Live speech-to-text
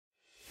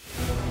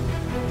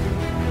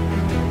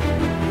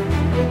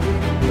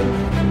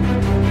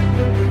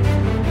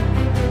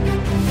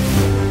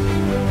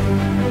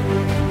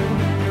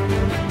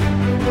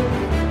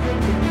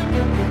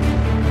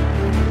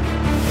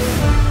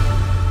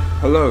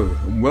Hello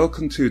and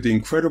welcome to the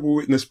Incredible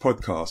Witness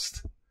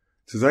podcast.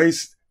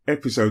 Today's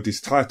episode is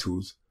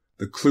titled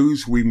The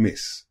Clues We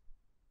Miss.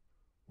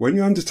 When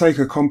you undertake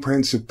a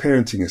comprehensive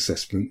parenting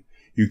assessment,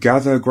 you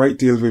gather a great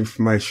deal of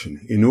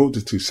information in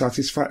order to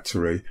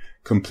satisfactorily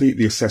complete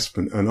the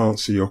assessment and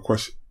answer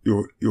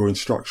your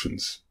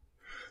instructions.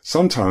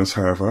 Sometimes,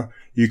 however,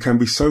 you can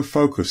be so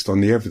focused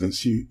on the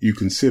evidence you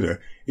consider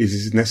it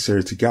is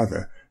necessary to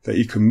gather that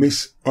you can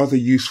miss other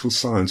useful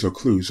signs or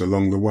clues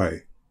along the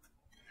way.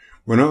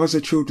 When I was a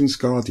children's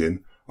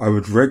guardian, I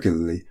would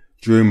regularly,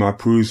 during my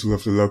perusal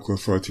of the local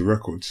authority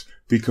records,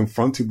 be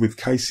confronted with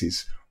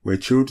cases where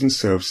children's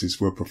services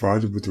were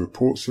provided with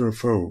reports and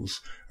referrals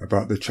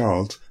about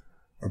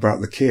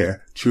the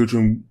care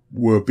children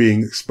were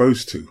being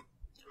exposed to.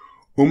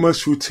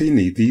 Almost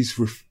routinely, these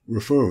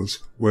referrals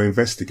were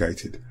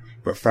investigated,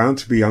 but found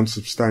to be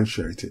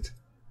unsubstantiated,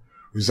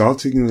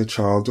 resulting in the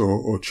child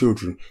or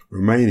children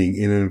remaining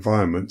in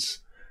environments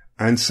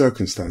and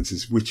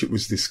circumstances which it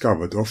was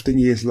discovered, often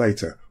years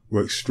later,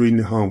 were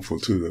extremely harmful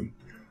to them.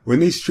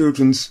 When these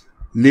children's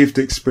lived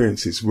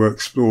experiences were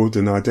explored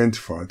and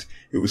identified,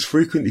 it was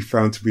frequently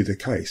found to be the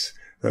case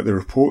that the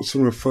reports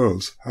and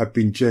referrals had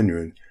been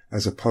genuine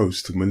as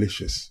opposed to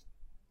malicious.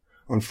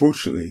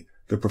 Unfortunately,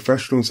 the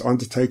professionals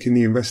undertaking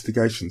the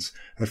investigations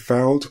had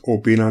failed or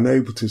been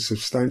unable to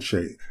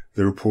substantiate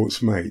the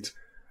reports made,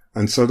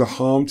 and so the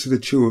harm to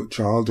the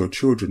child or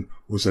children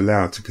was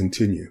allowed to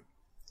continue.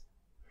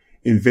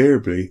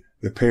 Invariably,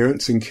 the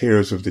parents and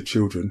carers of the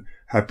children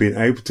had been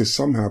able to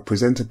somehow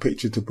present a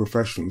picture to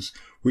professionals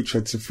which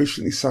had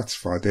sufficiently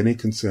satisfied any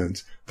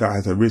concerns that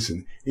had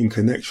arisen in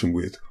connection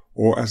with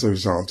or as a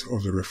result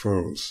of the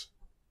referrals.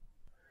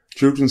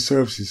 Children's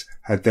Services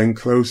had then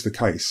closed the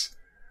case,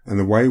 and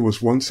the way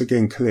was once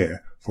again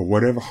clear for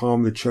whatever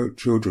harm the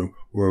children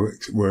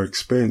were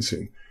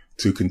experiencing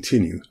to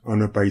continue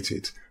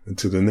unabated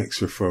until the next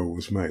referral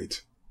was made.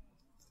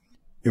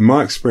 In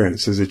my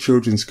experience as a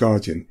children's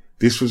guardian,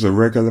 this was a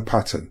regular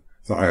pattern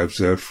that I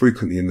observed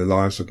frequently in the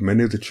lives of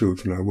many of the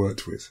children I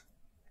worked with.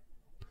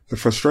 The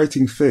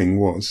frustrating thing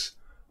was,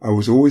 I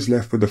was always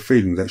left with the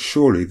feeling that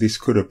surely this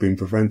could have been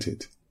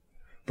prevented,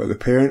 but the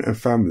parent and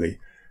family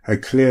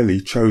had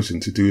clearly chosen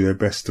to do their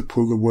best to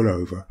pull the wool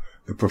over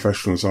the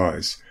professionals'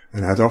 eyes,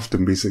 and had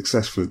often been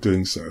successful at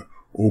doing so,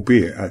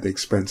 albeit at the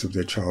expense of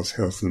their child's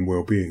health and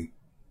well-being.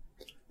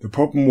 The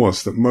problem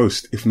was that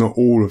most, if not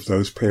all, of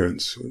those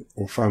parents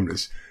or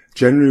families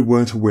generally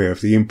weren't aware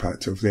of the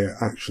impact of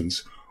their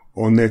actions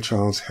on their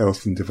child's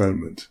health and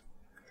development.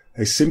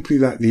 They simply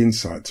lacked the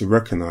insight to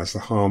recognise the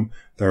harm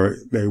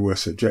they were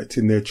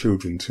subjecting their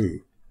children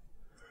to.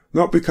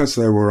 Not because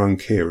they were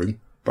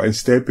uncaring, but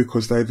instead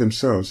because they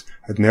themselves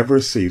had never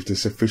received a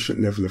sufficient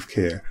level of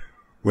care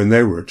when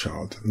they were a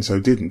child, and so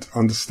didn't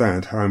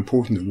understand how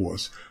important it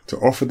was to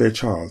offer their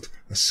child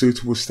a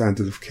suitable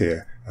standard of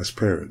care as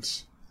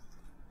parents.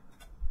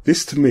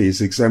 This to me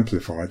is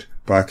exemplified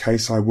by a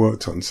case I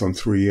worked on some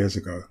 3 years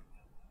ago.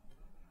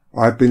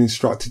 I had been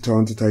instructed to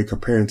undertake a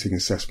parenting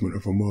assessment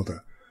of a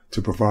mother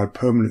to provide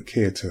permanent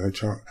care to her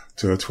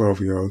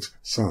 12-year-old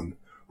son,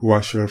 who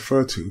I shall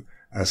refer to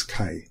as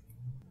K.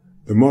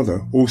 The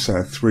mother also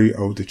had 3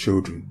 older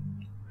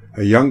children.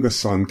 Her younger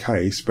son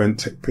K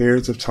spent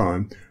periods of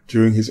time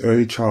during his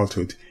early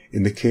childhood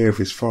in the care of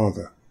his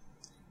father.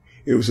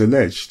 It was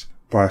alleged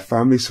by a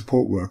family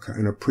support worker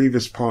and a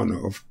previous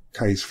partner of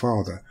K's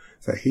father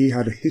that he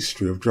had a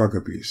history of drug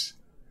abuse,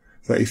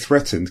 that he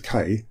threatened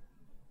K,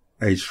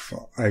 aged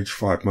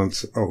 5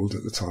 months old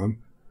at the time,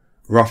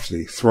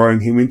 roughly, throwing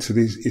him into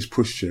his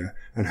pushchair,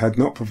 and had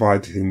not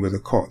provided him with a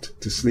cot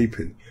to sleep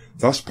in,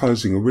 thus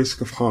posing a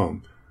risk of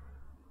harm,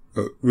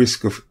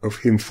 of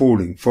him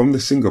falling from the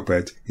single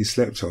bed he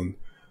slept on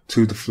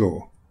to the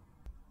floor.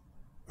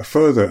 A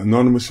further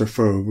anonymous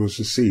referral was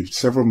received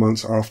several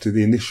months after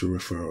the initial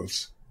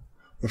referrals.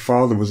 The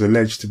father was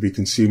alleged to be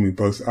consuming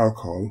both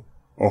alcohol,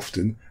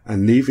 often,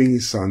 and leaving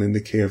his son in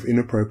the care of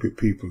inappropriate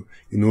people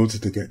in order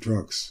to get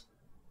drugs.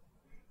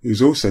 He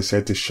was also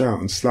said to shout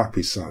and slap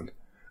his son,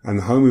 and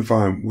the home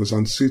environment was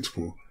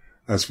unsuitable,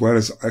 as well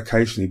as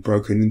occasionally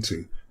broken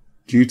into,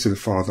 due to the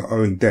father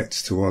owing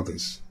debts to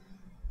others.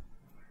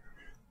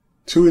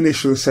 2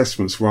 initial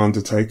assessments were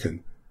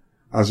undertaken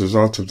as a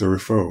result of the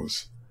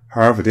referrals.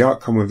 However, the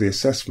outcome of the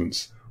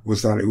assessments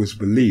was that it was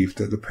believed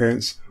that the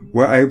parents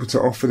were able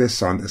to offer their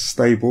son a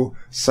stable,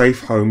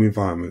 safe home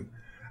environment,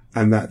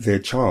 and that their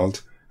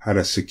child had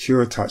a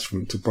secure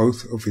attachment to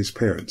both of his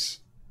parents.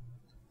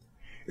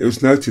 It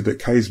was noted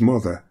that K's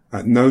mother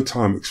at no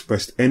time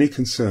expressed any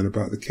concern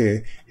about the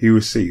care he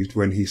received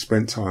when he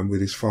spent time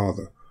with his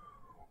father,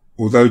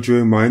 although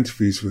during my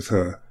interviews with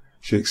her,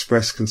 she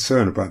expressed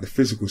concern about the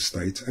physical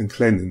state and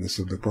cleanliness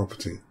of the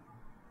property.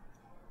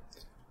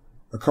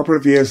 A couple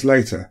of years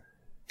later,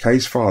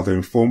 K's father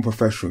informed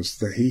professionals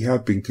that he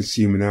had been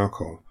consuming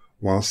alcohol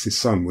whilst his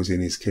son was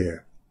in his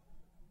care.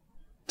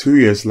 2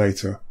 years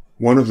later,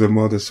 one of the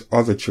mother's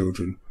other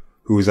children,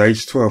 who was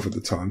aged 12 at the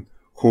time,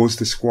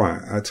 caused a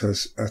squire at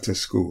her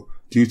school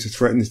due to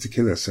threatening to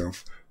kill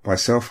herself by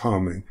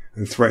self-harming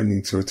and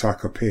threatening to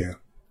attack a peer.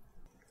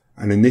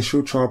 An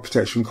initial child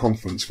protection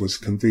conference was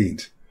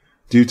convened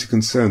due to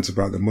concerns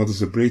about the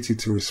mother's ability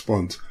to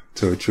respond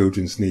to her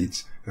children's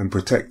needs and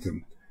protect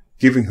them,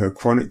 given her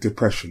chronic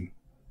depression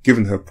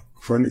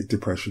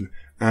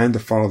and the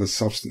father's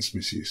substance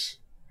misuse.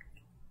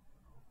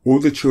 All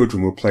the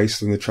children were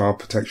placed on the child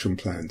protection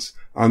plans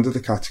under the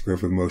category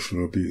of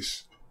emotional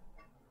abuse.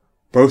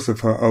 Both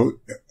of her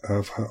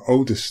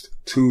oldest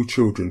two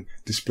children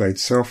displayed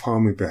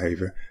self-harming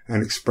behaviour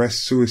and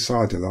expressed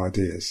suicidal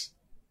ideas.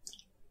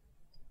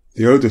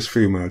 The oldest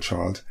female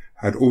child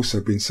had also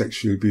been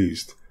sexually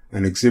abused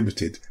and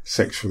exhibited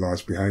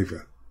sexualised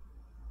behaviour.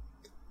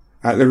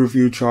 At the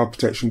reviewed child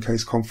protection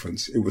case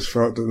conference, it was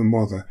felt that the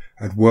mother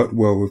had worked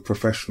well with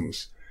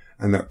professionals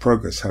and that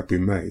progress had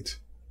been made.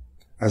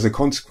 As a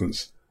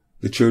consequence,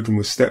 the children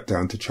were stepped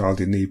down to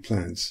child in need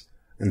plans,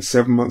 and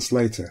 7 months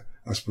later,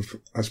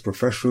 as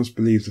professionals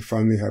believed the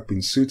family had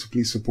been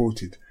suitably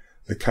supported,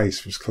 the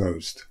case was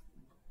closed.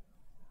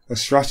 A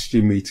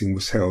strategy meeting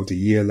was held a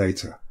year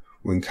later,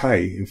 when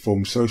Kay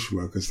informed social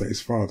workers that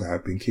his father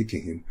had been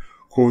kicking him,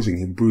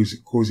 causing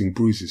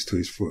bruises to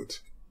his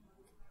foot.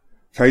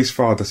 Kay's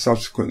father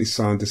subsequently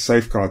signed a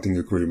safeguarding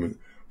agreement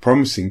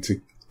promising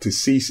to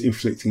cease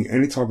inflicting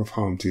any type of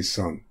harm to his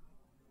son.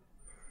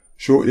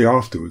 Shortly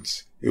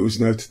afterwards, it was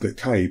noted that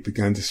Kay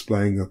began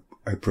displaying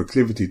a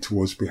proclivity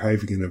towards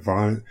behaving in a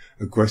violent,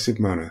 aggressive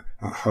manner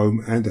at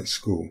home and at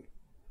school.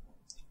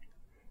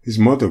 His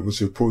mother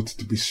was reported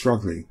to be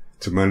struggling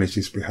to manage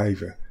his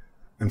behaviour,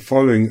 and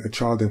following a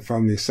child and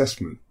family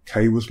assessment,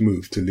 Kay was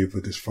moved to live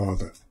with his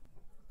father.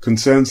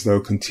 Concerns, though,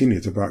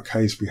 continued about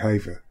Kay's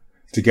behaviour,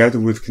 together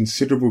with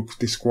considerable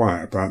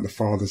disquiet about the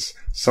father's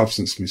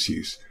substance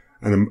misuse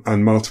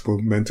and multiple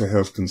mental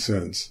health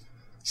concerns,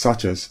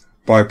 such as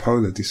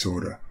bipolar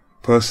disorder,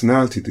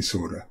 personality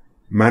disorder,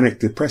 manic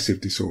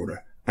depressive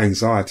disorder,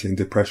 anxiety and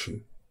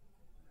depression.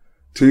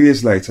 2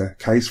 years later,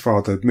 Kay's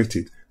father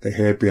admitted that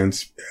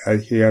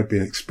he had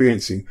been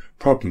experiencing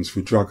problems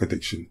with drug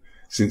addiction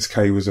since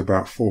Kay was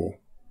about 4.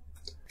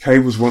 Kay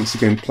was once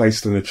again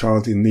placed on a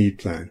child in need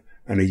plan,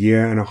 and a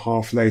year and a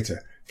half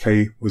later,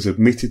 Kay was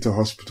admitted to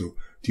hospital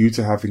due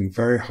to having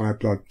very high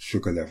blood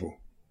sugar level.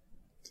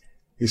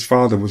 His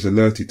father was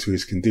alerted to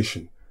his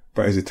condition,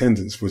 but his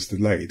attendance was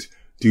delayed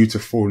due to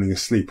falling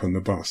asleep on the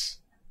bus.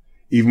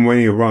 Even when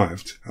he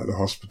arrived at the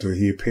hospital,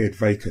 he appeared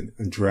vacant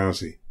and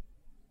drowsy.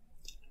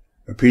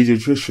 A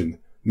paediatrician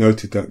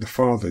noted that the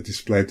father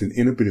displayed an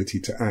inability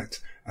to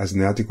act as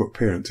an adequate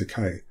parent to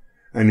Kay,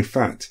 and in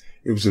fact,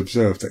 it was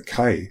observed that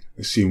Kay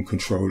assumed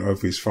control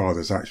over his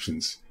father's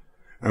actions,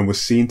 and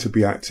was seen to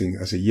be acting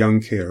as a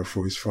young carer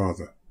for his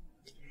father.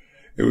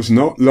 It was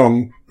not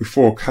long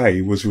before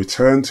Kay was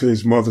returned to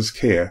his mother's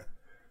care.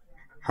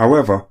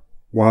 However,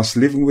 whilst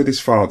living with his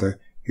father,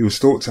 he was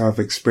thought to have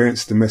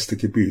experienced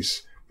domestic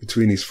abuse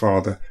between his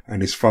father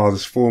and his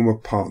father's former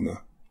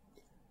partner.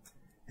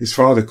 His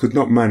father could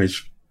not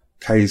manage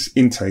Kay's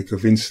intake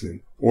of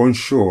insulin or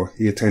ensure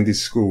he attended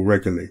school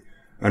regularly,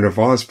 and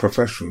advised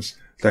professionals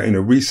that in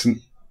a recent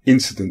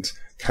incident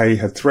Kay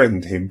had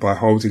threatened him by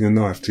holding a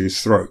knife to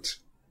his throat.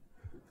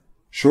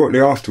 Shortly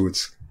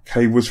afterwards,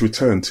 Kay was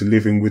returned to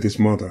living with his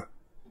mother,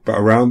 but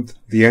around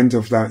the end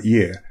of that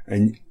year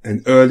and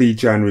an early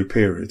January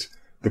period,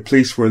 the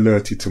police were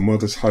alerted to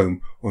mother's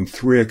home on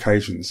 3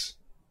 occasions,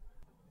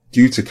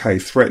 due to Kay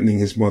threatening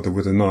his mother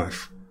with a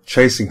knife,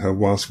 chasing her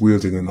whilst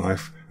wielding a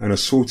knife, and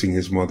assaulting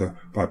his mother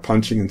by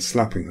punching and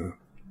slapping her.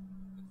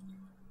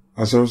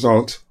 As a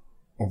result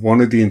of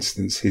one of the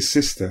incidents, his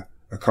sister,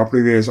 a couple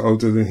of years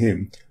older than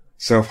him,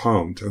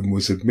 self-harmed and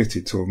was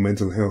admitted to a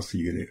mental health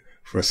unit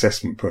for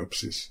assessment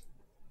purposes.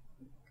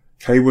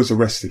 Kay was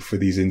arrested for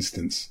these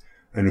incidents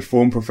and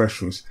informed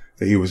professionals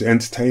that he was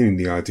entertaining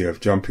the idea of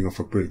jumping off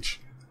a bridge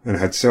and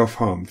had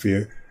self-harmed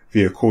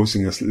via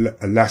causing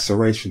a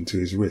laceration to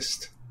his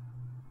wrist.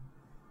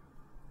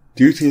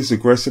 Due to his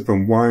aggressive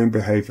and worrying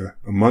behaviour,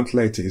 a month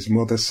later his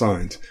mother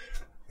signed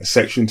a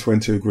Section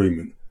 20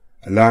 agreement,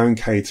 allowing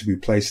Kay to be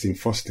placed in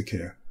foster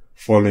care,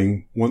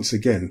 following once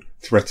again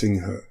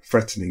threatening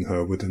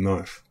her with a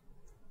knife.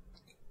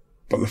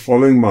 But the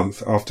following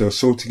month, after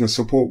assaulting a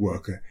support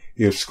worker,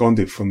 he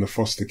absconded from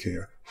foster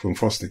care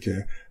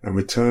and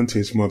returned to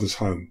his mother's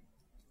home.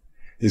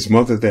 His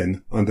mother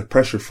then, under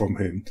pressure from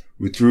him,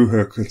 withdrew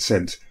her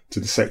consent to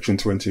the Section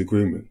 20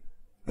 agreement,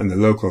 and the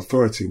local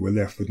authority were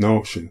left with no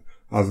option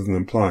other than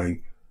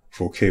applying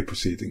for care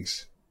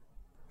proceedings.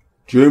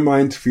 During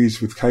my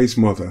interviews with Kay's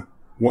mother,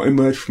 what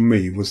emerged from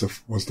me was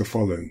the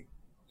following.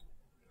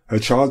 Her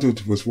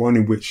childhood was one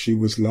in which she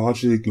was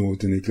largely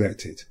ignored and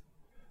neglected.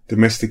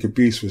 Domestic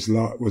abuse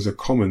was a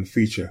common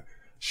feature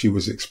she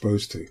was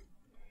exposed to.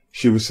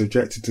 She was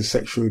subjected to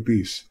sexual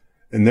abuse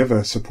and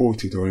never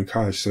supported or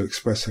encouraged to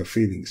express her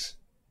feelings.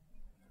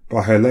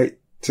 By her late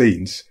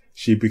teens,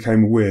 she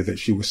became aware that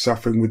she was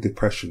suffering with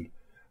depression,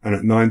 and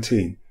at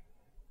 19,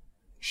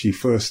 she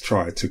first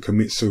tried to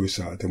commit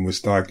suicide and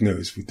was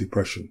diagnosed with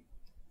depression.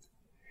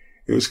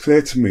 It was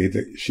clear to me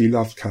that she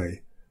loved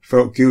Kay,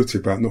 felt guilty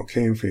about not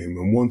caring for him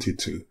and wanted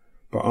to,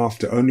 but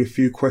after only a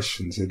few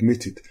questions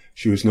admitted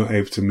she was not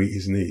able to meet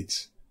his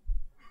needs.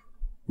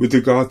 With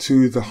regard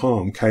to the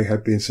harm Kay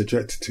had been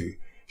subjected to,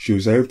 she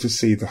was able to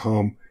see the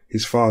harm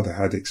his father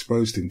had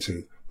exposed him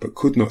to, but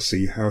could not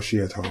see how she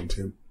had harmed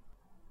him.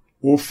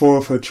 All 4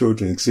 of her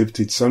children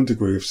exhibited some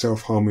degree of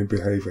self-harming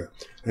behaviour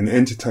and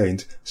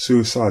entertained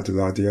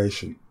suicidal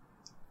ideation.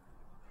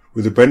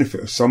 With the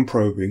benefit of some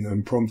probing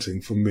and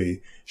prompting from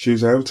me, she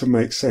was able to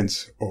make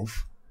sense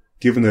of,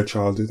 given her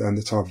childhood and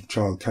the type of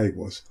child Kay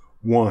was,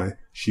 why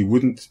she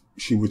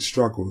would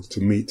struggle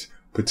to meet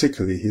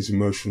particularly his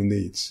emotional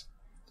needs.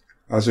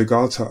 As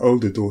regards her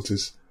older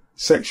daughter's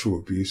sexual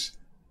abuse,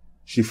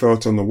 she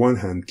felt on the one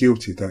hand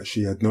guilty that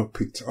she had not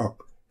picked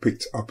up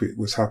it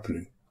was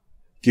happening,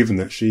 given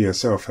that she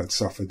herself had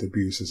suffered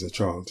abuse as a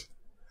child,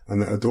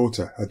 and that her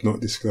daughter had not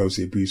disclosed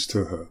the abuse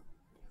to her.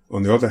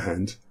 On the other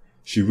hand,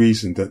 she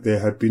reasoned that there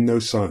had been no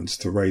signs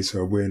to raise her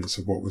awareness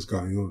of what was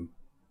going on.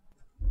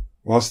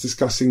 Whilst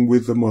discussing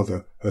with the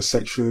mother her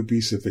sexual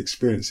abusive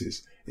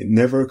experiences, it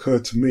never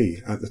occurred to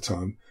me at the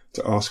time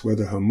to ask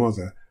whether her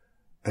mother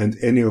and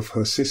any of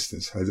her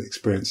sisters had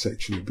experienced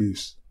sexual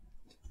abuse.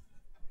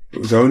 It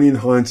was only in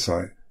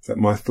hindsight that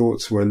my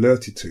thoughts were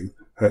alerted to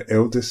her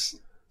eldest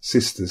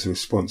sister's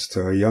response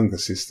to her younger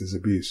sister's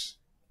abuse.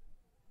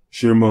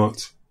 She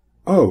remarked,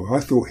 "Oh, I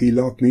thought he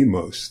loved me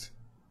most."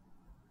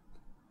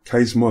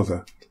 Kay's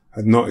mother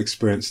had not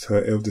experienced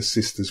her eldest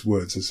sister's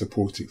words as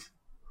supportive,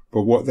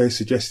 but what they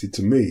suggested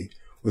to me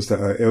was that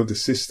her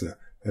eldest sister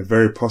had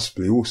very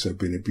possibly also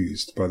been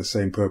abused by the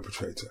same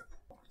perpetrator.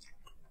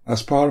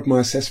 As part of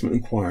my assessment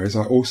inquiries,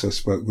 I also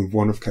spoke with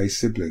one of Kay's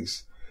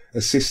siblings, a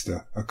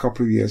sister a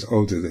couple of years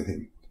older than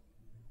him.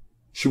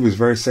 She was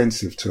very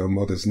sensitive to her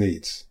mother's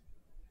needs.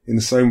 In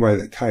the same way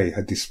that Kay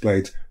had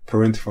displayed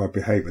parentified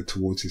behaviour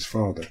towards his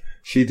father,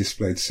 she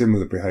displayed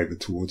similar behaviour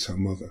towards her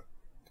mother.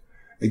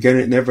 Again,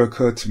 it never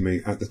occurred to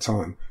me at the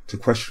time to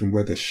question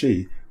whether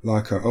she,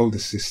 like her older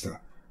sister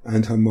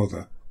and her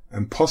mother,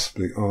 and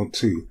possibly aunt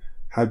too,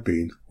 had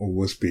been or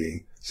was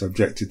being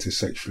subjected to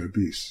sexual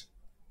abuse.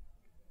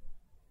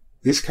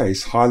 This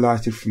case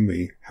highlighted for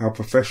me how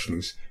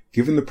professionals,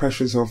 given the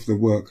pressures of the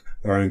work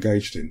they are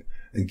engaged in,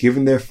 and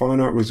given their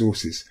finite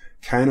resources,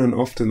 can and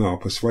often are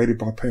persuaded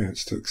by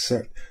parents to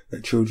accept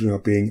that children are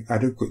being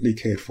adequately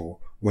cared for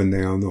when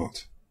they are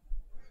not.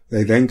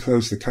 They then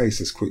close the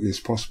case as quickly as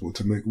possible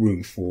to make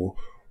room for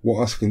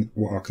what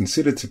are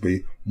considered to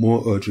be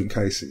more urgent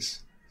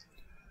cases.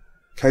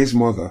 Kay's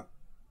mother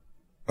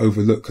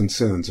overlooked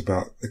concerns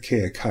about the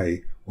care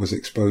Kay was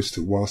exposed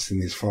to whilst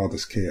in his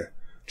father's care,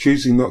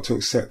 choosing not to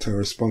accept her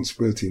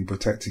responsibility in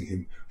protecting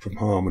him from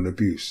harm and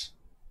abuse.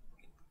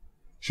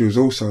 She was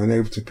also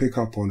unable to pick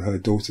up on her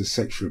daughter's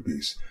sexual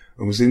abuse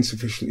and was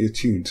insufficiently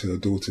attuned to her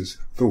daughter's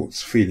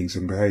thoughts, feelings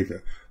and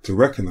behaviour to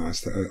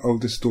recognise that her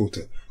oldest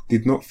daughter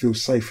did not feel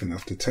safe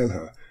enough to tell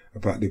her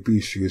about the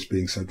abuse she was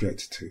being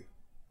subjected to.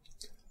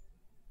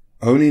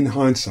 Only in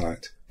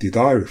hindsight did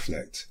I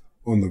reflect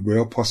on the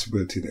real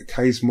possibility that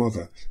Kay's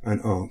mother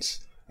and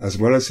aunts, as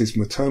well as his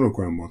maternal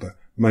grandmother,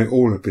 may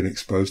all have been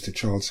exposed to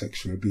child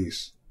sexual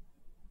abuse.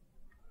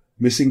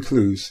 Missing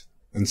clues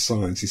and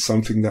signs is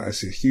something that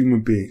as human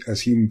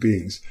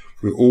beings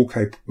we're all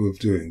capable of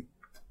doing.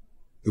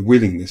 The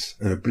willingness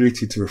and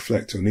ability to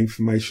reflect on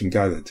information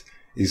gathered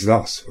is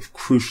thus of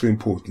crucial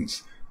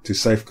importance to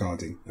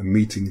safeguarding and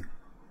meeting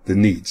the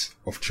needs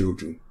of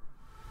children.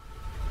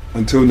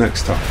 Until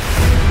next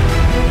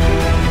time.